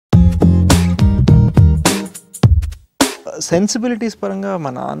Sensibilities పరంగా మా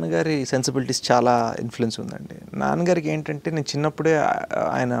నాన్నగారి సెన్సిబిలిటీస్ చాలా ఇన్ఫ్లుయెన్స్ ఉందండి. నాన్నగారికి ఏంటంటే నేను చిన్నప్పుడే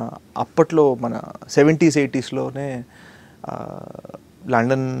ఆయన అప్పట్లో మన 70s 80sలోనే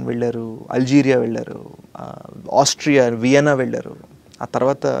లండన్ వెళ్ళారు, అల్జీరియా వెళ్ళారు, ఆస్ట్రియా వియన్నా వెళ్ళారు, ఆ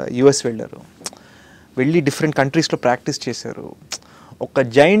తర్వాత యుఎస్ వెళ్ళారు. వెళ్ళి డిఫరెంట్ కంట్రీస్లో ప్రాక్టీస్ చేశారు. ఒక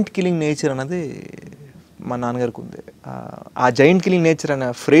జైంట్ కిల్లింగ్ నేచర్ అన్నది మా నాన్నగారికి ఉంది. ఆ జైంట్ కిల్లింగ్ నేచర్ అనే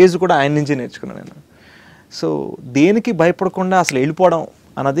ఫ్రేజ్ కూడా ఆయన నుంచే నేర్చుకున్నాను నేను. సో దేనికి భయపడకుండా అసలు వెళ్ళిపోవడం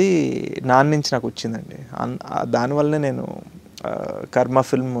అన్నది నాన్న నుంచి నాకు వచ్చిందండి. దానివల్లనే నేను కర్మ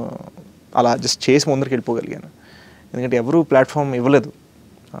ఫిల్మ్ అలా జస్ట్ చేసి ముందరికి వెళ్ళిపోగలిగాను. ఎందుకంటే ఎవరూ ప్లాట్ఫామ్ ఇవ్వలేదు.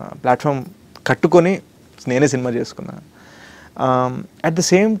 ప్లాట్ఫామ్ కట్టుకొని నేనే సినిమా చేసుకున్నాను. అట్ ద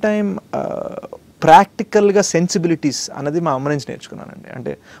సేమ్ టైం ప్రాక్టికల్గా సెన్సిబిలిటీస్ అన్నది మా అమ్మ నుంచి నేర్చుకున్నానండి.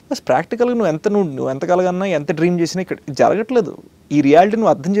 అంటే బస్ ప్రాక్టికల్గా నువ్వు ఎంత కలగన్నా ఎంత డ్రీమ్ చేసినా ఇక్కడ జరగట్లేదు. ఈ రియాలిటీ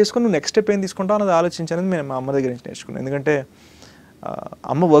నువ్వు అర్థం చేసుకొని నువ్వు నెక్స్ట్ స్టెప్ ఏం తీసుకుంటావు అన్నది ఆలోచించాలని నేను మా అమ్మ దగ్గర నుంచి నేర్చుకున్నాను. ఎందుకంటే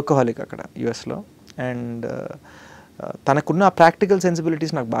అమ్మ వర్కహాలిక్ అక్కడ యుఎస్లో. అండ్ తనకున్న ఆ ప్రాక్టికల్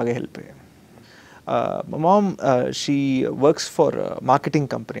సెన్సిబిలిటీస్ నాకు బాగా హెల్ప్ అయ్యాయి. మా ma'am she works for marketing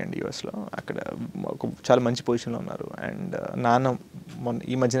company అండి యుఎస్లో. అక్కడ చాలా మంచి పొజిషన్లో ఉన్నారు. అండ్ నాన్న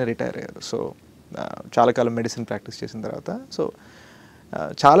ఈ మధ్యన రిటైర్ అయ్యారు. సో చాలా కాలం మెడిసిన్ ప్రాక్టీస్ చేసిన తర్వాత సో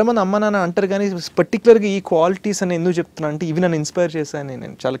చాలామంది అమ్మ నాన్న అంటారు, కానీ పర్టికులర్గా ఈ క్వాలిటీస్ అని ఎందుకు చెప్తున్నాను అంటే ఇవి నన్ను ఇన్స్పైర్ చేశాయని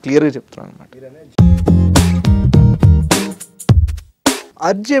నేను చాలా క్లియర్గా చెప్తున్నాను అనమాట.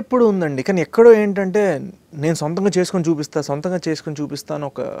 అర్జీ ఎప్పుడు ఉందండి, కానీ ఎక్కడో ఏంటంటే నేను సొంతంగా చేసుకొని చూపిస్తాను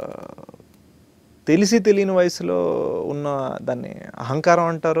ఒక తెలిసి తెలియని వయసులో ఉన్న దాన్ని అహంకారం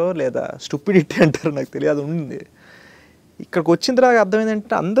అంటారో లేదా స్టూపిడిటీ అంటారో నాకు తెలియదు ఉంది. ఇక్కడికి వచ్చిన తర్వాత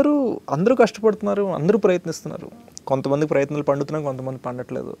అర్థమైందంటే అందరూ కష్టపడుతున్నారు, అందరూ ప్రయత్నిస్తున్నారు. కొంతమంది ప్రయత్నాలు పండుతున్నాయి, కొంతమంది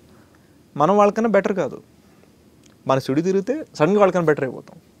పండట్లేదు. మనం వాళ్ళకన్నా బెటర్ కాదు. మన సుడి తిరిగితే సడన్గా వాళ్ళకన్నా బెటర్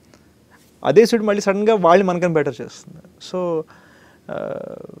అయిపోతాం. అదే సుడి మళ్ళీ సడన్గా వాళ్ళు మనకన్నా బెటర్ చేస్తుంది. So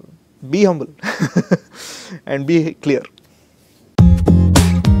be humble and be clear.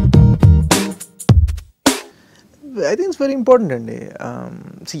 I think it's very important అండి.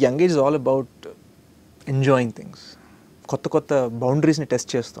 Young age is all about enjoying things. కొత్త బౌండరీస్ని టెస్ట్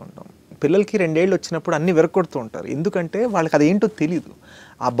చేస్తూ ఉంటాం. పిల్లలకి 2 ఏళ్ళు వచ్చినప్పుడు అన్నీ వెరకొడుతూ ఉంటారు. ఎందుకంటే వాళ్ళకి అదేంటో తెలియదు.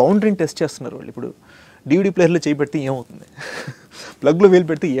 ఆ బౌండరీని టెస్ట్ చేస్తున్నారు వాళ్ళు. ఇప్పుడు DVD ప్లేయర్లో చేయి పెడితే ఏమవుతుంది, ప్లగ్లో వేలు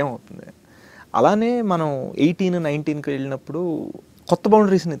పెడితే ఏమవుతుంది. అలానే మనం 18, 19కి వెళ్ళినప్పుడు కొత్త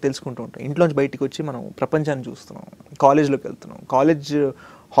బౌండరీస్ని తెలుసుకుంటూ ఉంటాం. ఇంట్లోంచి బయటికి వచ్చి మనం ప్రపంచాన్ని చూస్తున్నాం, కాలేజ్లోకి వెళ్తున్నాం, కాలేజ్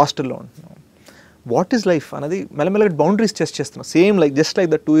హాస్టల్లో ఉంటున్నాం. వాట్ ఈజ్ లైఫ్ అనేది మెల్లమెల్లగా బౌండరీస్ టెస్ట్ చేస్తున్నాం. Same just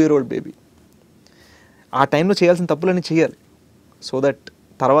like the 2-year-old baby. ఆ టైంలో చేయాల్సిన తప్పులన్నీ చేయాలి. సో దట్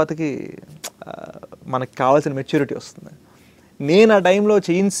తర్వాతకి మనకు కావాల్సిన మెచ్యూరిటీ వస్తుంది. నేను ఆ టైంలో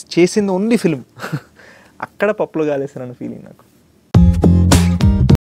చేసింది ఓన్లీ ఫిల్మ్. అక్కడ పప్పులో గాలేసిన ఫీలింగ్ నాకు.